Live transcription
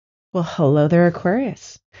Well, hello there,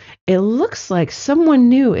 Aquarius. It looks like someone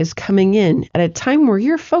new is coming in at a time where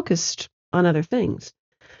you're focused on other things.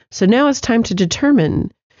 So now it's time to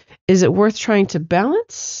determine, is it worth trying to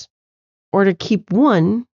balance or to keep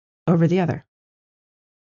one over the other?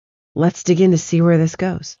 Let's dig in to see where this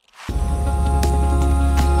goes.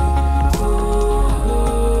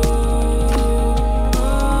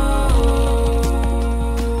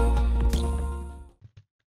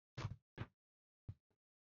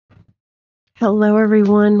 Hello,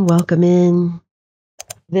 everyone. Welcome in.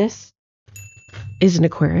 This is an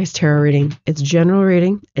Aquarius tarot reading. It's general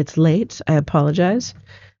reading. It's late. I apologize.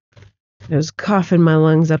 I was coughing my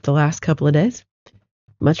lungs up the last couple of days.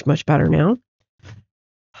 Much, much better now.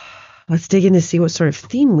 Let's dig in to see what sort of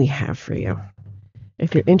theme we have for you.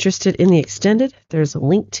 If you're interested in the extended, there's a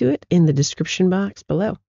link to it in the description box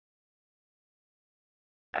below.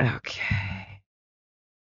 Okay.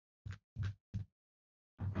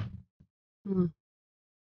 It's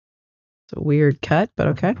a weird cut, but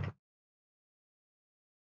okay.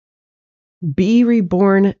 Be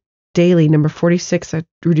reborn daily, number 46. I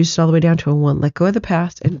reduced it all the way down to a 1. Let go of the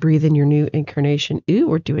past and breathe in your new incarnation. Ooh,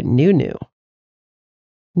 we're doing new. New.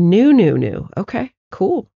 Okay,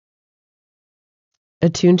 cool.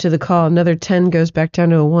 Attune to the call. Another 10 goes back down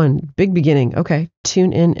to a 1. Big beginning. Okay,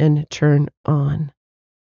 tune in and turn on.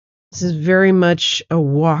 This is very much a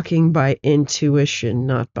walking by intuition,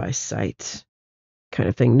 not by sight kind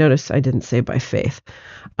of thing. Notice I didn't say by faith.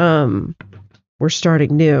 We're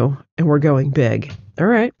starting new and we're going big. All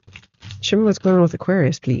right. Show me what's going on with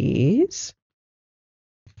Aquarius, please.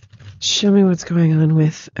 Show me what's going on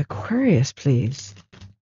with Aquarius, please.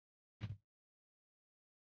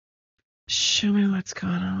 Show me what's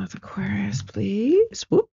going on with Aquarius, please.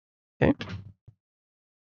 Whoop. Okay.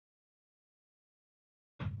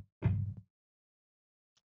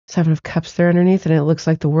 Seven of Cups there underneath, and it looks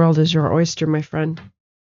like the world is your oyster, my friend.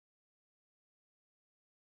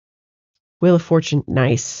 Wheel of Fortune,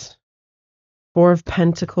 nice. 4 of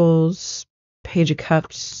Pentacles, Page of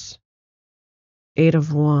Cups, 8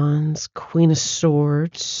 of Wands, Queen of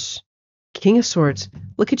Swords, King of Swords.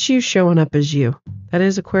 Look at you showing up as you. That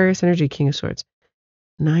is Aquarius energy, King of Swords.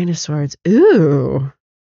 9 of Swords. Ooh.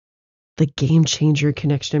 The game changer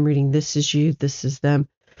connection I'm reading. This is you. This is them.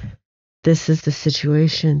 This is the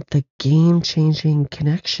situation. The game changing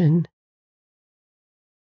connection.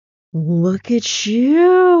 Look at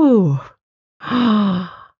you.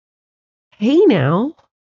 Hey now.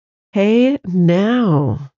 Hey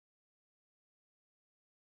now.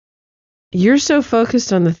 You're so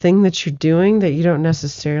focused on the thing that you're doing that you don't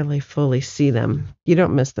necessarily fully see them. You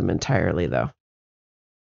don't miss them entirely, though.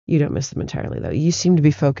 You seem to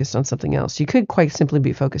be focused on something else. You could quite simply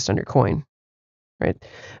be focused on your coin, right?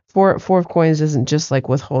 Four of Coins isn't just like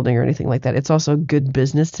withholding or anything like that. It's also good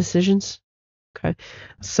business decisions. Okay.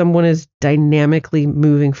 Someone is dynamically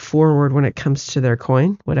moving forward when it comes to their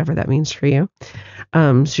coin, whatever that means for you.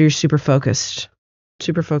 So you're super focused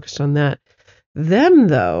on that. Them,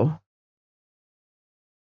 though,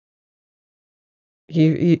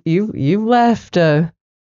 you've left a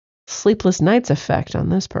sleepless nights effect on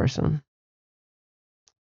this person.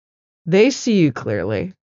 They see you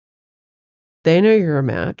clearly. They know you're a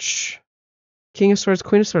match. King of Swords,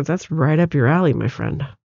 Queen of Swords, that's right up your alley, my friend.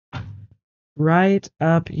 Right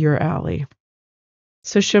up your alley.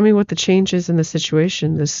 So show me what the change is in the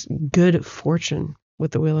situation, this good fortune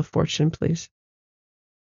with the Wheel of Fortune, please.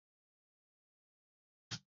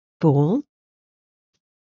 Fool.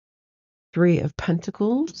 3 of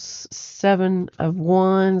Pentacles, 7 of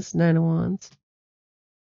Wands, 9 of Wands.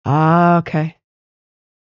 Okay.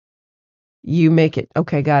 You make it,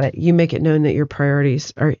 okay, got it. You make it known that your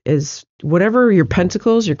priorities is whatever your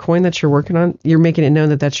pentacles, your coin that you're working on, you're making it known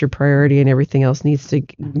that that's your priority and everything else needs to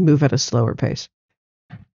move at a slower pace.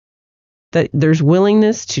 That there's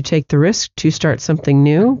willingness to take the risk to start something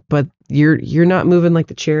new, but you're not moving like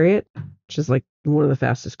the Chariot, which is like one of the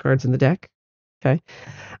fastest cards in the deck. Okay.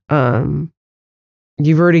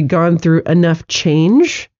 You've already gone through enough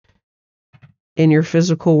change in your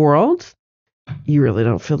physical world. You really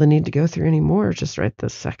don't feel the need to go through any more just right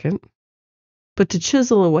this second. But to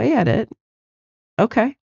chisel away at it,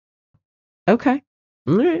 okay. All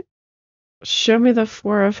right. Show me the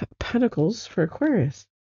 4 of Pentacles for Aquarius.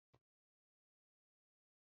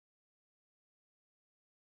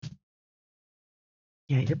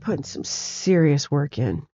 Yeah, you're putting some serious work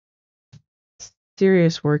in.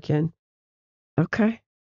 Okay.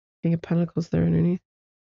 King of Pentacles there underneath.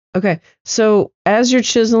 Okay, so as you're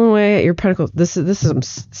chiseling away at your pentacles, this is some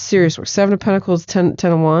serious work. 7 of Pentacles, 10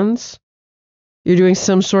 of Wands. You're doing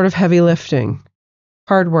some sort of heavy lifting,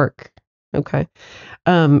 hard work. Okay.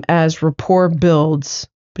 As rapport builds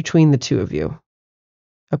between the two of you.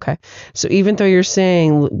 Okay. So even though you're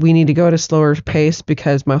saying we need to go at a slower pace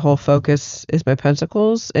because my whole focus is my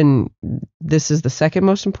pentacles and this is the second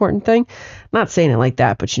most important thing, not saying it like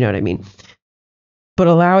that, but you know what I mean. But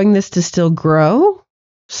allowing this to still grow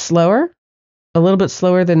slower, a little bit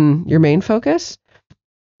slower than your main focus,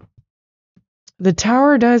 the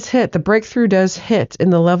tower does hit, the breakthrough does hit in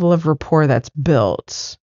the level of rapport that's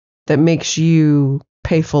built that makes you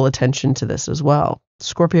pay full attention to this as well.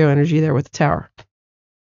 Scorpio energy there with the tower.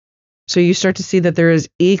 So you start to see that there is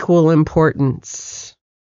equal importance,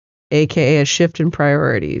 aka a shift in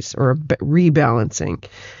priorities or a rebalancing.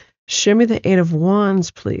 Show me the 8 of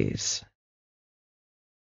Wands, please.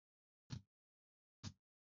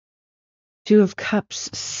 2 of Cups,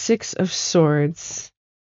 6 of Swords,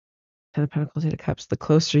 10 of Pentacles, 8 of Cups. The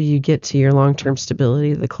closer you get to your long-term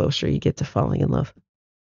stability, the closer you get to falling in love.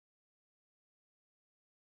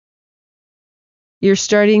 You're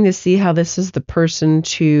starting to see how this is the person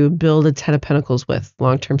to build a 10 of Pentacles with,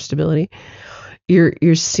 long-term stability.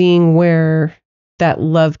 You're seeing where that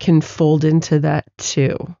love can fold into that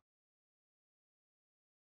too.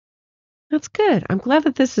 That's good. I'm glad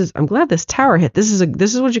this tower hit. This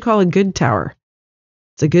is what you call a good tower.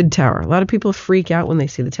 It's a good tower. A lot of people freak out when they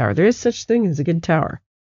see the tower. There is such thing as a good tower.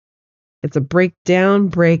 It's a breakdown,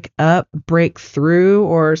 break up, break through,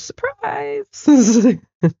 or surprise.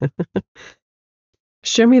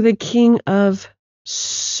 Show me the King of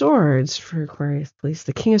Swords for Aquarius, please.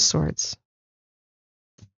 The King of Swords.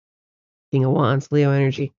 King of Wands, Leo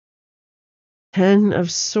energy. 10 of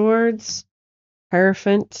Swords,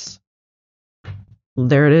 Hierophant.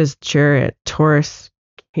 There it is, Chariot, Taurus,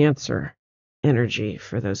 Cancer energy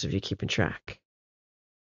for those of you keeping track.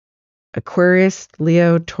 Aquarius,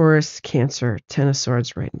 Leo, Taurus, Cancer, 10 of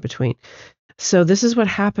Swords right in between. So this is what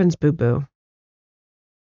happens, boo-boo.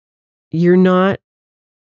 You're not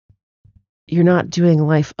doing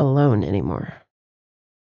life alone anymore.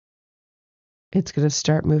 It's going to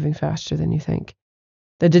start moving faster than you think.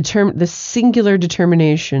 The singular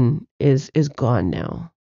determination is gone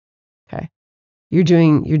now. Okay. You're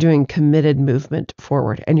doing committed movement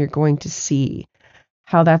forward, and you're going to see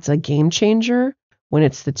how that's a game changer when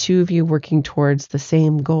it's the two of you working towards the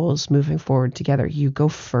same goals moving forward together. You go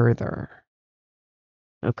further.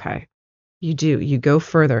 Okay. You do. You go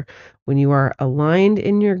further. When you are aligned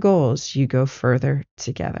in your goals, you go further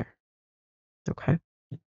together. Okay.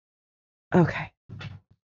 Okay.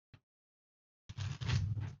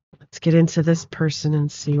 Let's get into this person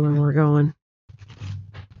and see where we're going.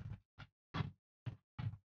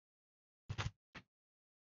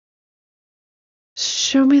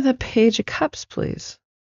 Show me the Page of Cups, please.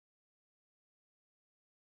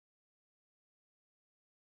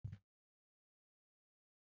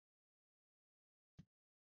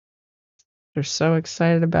 They're so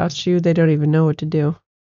excited about you, they don't even know what to do.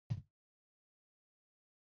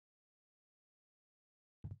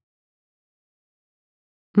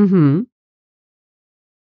 Mm-hmm.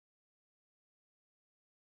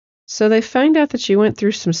 So they find out that you went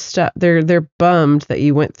through some stuff. They're bummed that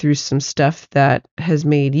you went through some stuff that has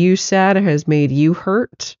made you sad, or has made you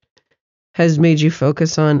hurt, has made you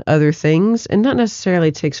focus on other things, and not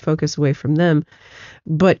necessarily takes focus away from them,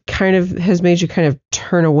 but kind of has made you kind of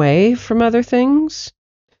turn away from other things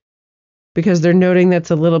because they're noting that's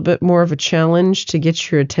a little bit more of a challenge to get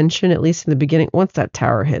your attention, at least in the beginning. Once that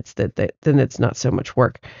tower hits, then it's not so much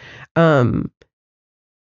work.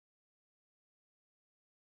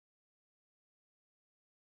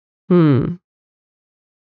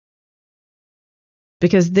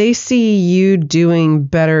 Because they see you doing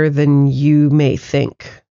better than you may think,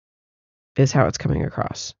 is how it's coming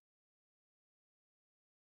across.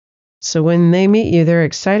 So when they meet you, they're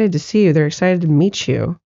excited to see you. They're excited to meet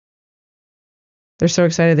you. They're so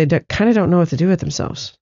excited they kind of don't know what to do with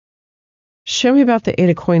themselves. Show me about the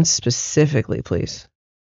 8 of Coins specifically, please.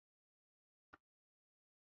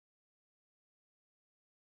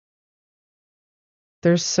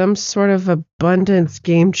 There's some sort of abundance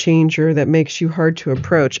game changer that makes you hard to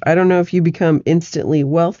approach. I don't know if you become instantly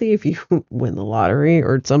wealthy, if you win the lottery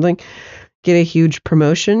or something, get a huge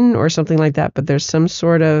promotion or something like that, but there's some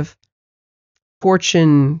sort of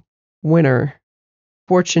fortune winner,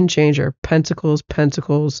 fortune changer, pentacles.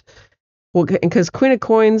 Well, because Queen of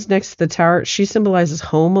Coins next to the tower, she symbolizes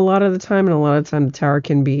home a lot of the time, and a lot of the time the tower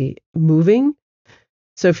can be moving.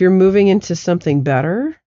 So if you're moving into something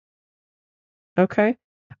better, okay,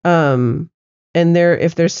 and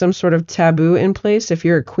if there's some sort of taboo in place, if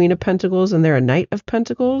you're a Queen of Pentacles and they're a Knight of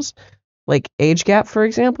Pentacles, like age gap, for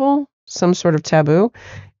example, some sort of taboo,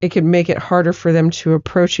 it could make it harder for them to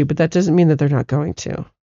approach you, but that doesn't mean that they're not going to.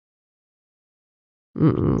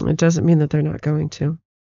 It doesn't mean that they're not going to.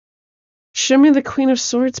 Show me the Queen of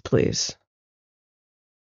Swords, please.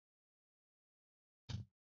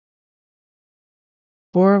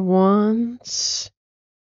 Four of Wands,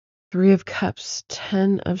 Three of Cups,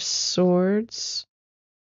 10 of Swords,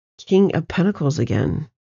 King of Pentacles again.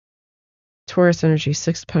 Taurus energy,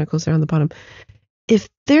 6 of Pentacles there on the bottom. If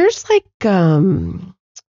there's like,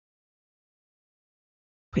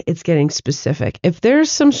 it's getting specific. If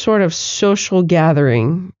there's some sort of social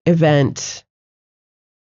gathering event,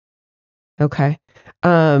 okay.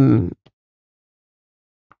 That's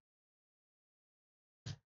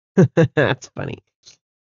funny.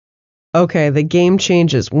 Okay, the game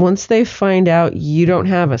changes once they find out you don't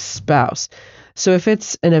have a spouse. So if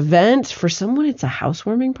it's an event, for someone it's a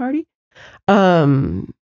housewarming party. They're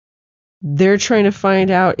trying to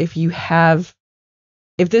find out if you have,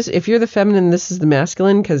 if you're the feminine, this is the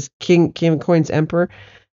masculine, because King of Coins, Emperor.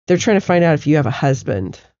 They're trying to find out if you have a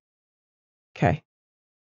husband. Okay.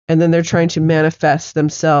 And then they're trying to manifest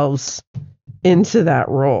themselves into that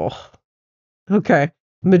role. Okay.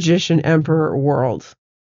 Magician, Emperor, world.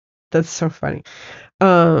 That's so funny.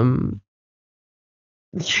 That's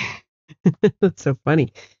so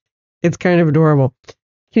funny. It's kind of adorable.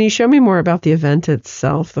 Can you show me more about the event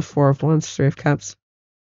itself, the Four of Wands, Three of Cups?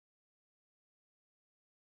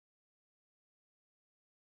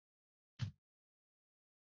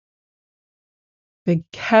 They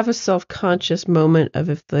have a self-conscious moment of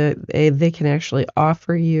if they can actually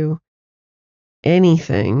offer you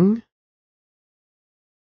anything.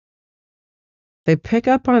 They pick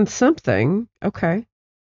up on something. Okay.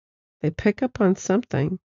 They pick up on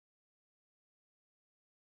something.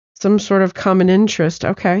 Some sort of common interest.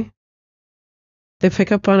 Okay. They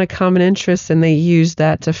pick up on a common interest and they use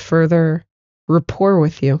that to further rapport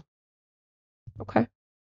with you. Okay.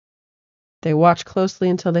 They watch closely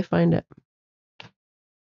until they find it.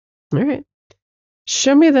 All right.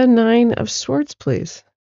 Show me the Nine of Swords, please.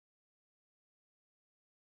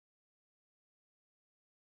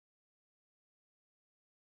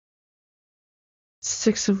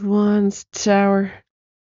 Six of Wands, Tower,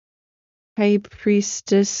 High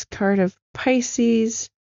Priestess, card of Pisces,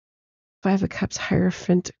 Five of Cups,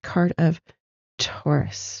 Hierophant, card of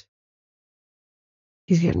Taurus.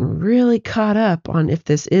 He's getting really caught up on if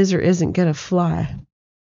this is or isn't going to fly.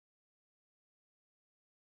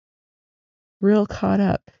 Real caught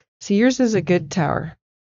up. See, yours is a good tower.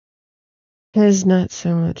 His not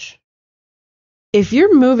so much. If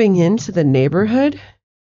you're moving into the neighborhood,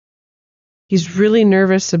 he's really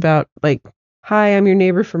nervous about, like, hi, I'm your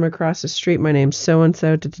neighbor from across the street. My name's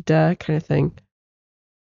so-and-so, da-da-da, kind of thing.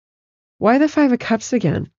 Why the Five of Cups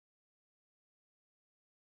again?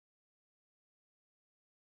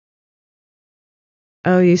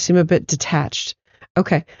 Oh, you seem a bit detached.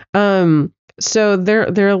 Okay. So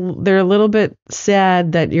they're a little bit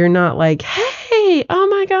sad that you're not like, hey, oh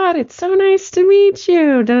my God, it's so nice to meet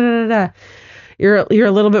you. Da da da da. You're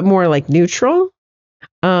a little bit more like neutral.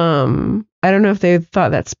 I don't know if they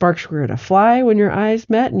thought that sparks were gonna fly when your eyes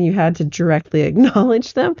met and you had to directly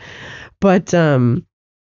acknowledge them. But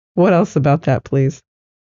what else about that, please?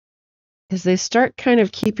 Because they start kind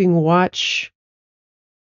of keeping watch.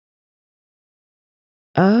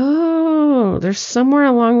 Oh, there's somewhere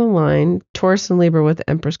along the line, Taurus and Libra with the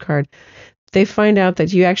Empress card. They find out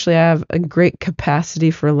that you actually have a great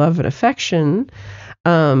capacity for love and affection,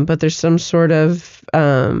 but there's some sort of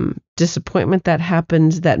disappointment that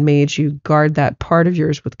happened that made you guard that part of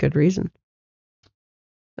yours with good reason.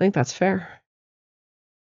 I think that's fair.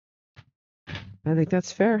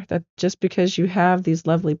 That just because you have these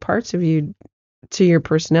lovely parts of you to your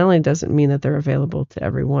personality doesn't mean that they're available to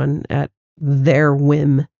everyone at their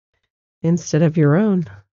whim instead of your own.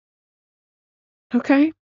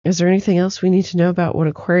 Okay. Is there anything else we need to know about what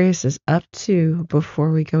Aquarius is up to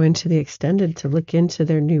before we go into the extended to look into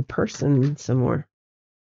their new person some more?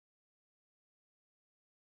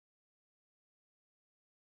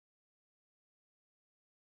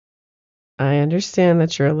 I understand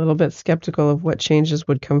that you're a little bit skeptical of what changes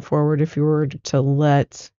would come forward if you were to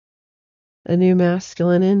let a new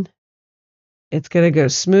masculine in. It's going to go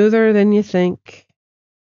smoother than you think.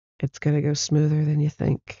 It's going to go smoother than you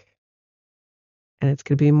think. And it's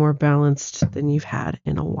going to be more balanced than you've had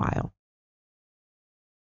in a while.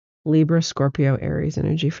 Libra, Scorpio, Aries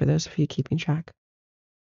energy for those of you keeping track.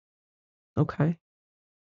 Okay.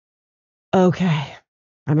 Okay.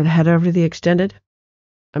 I'm going to head over to the extended.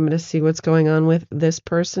 I'm going to see what's going on with this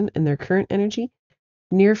person and their current energy.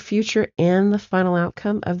 near future, and the final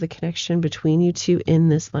outcome of the connection between you two in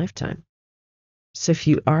this lifetime. So if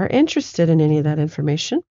you are interested in any of that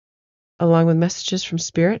information, along with messages from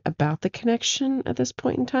Spirit about the connection at this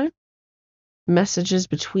point in time, messages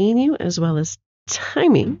between you, as well as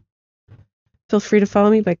timing, feel free to follow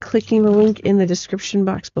me by clicking the link in the description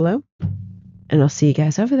box below. And I'll see you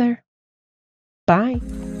guys over there. Bye.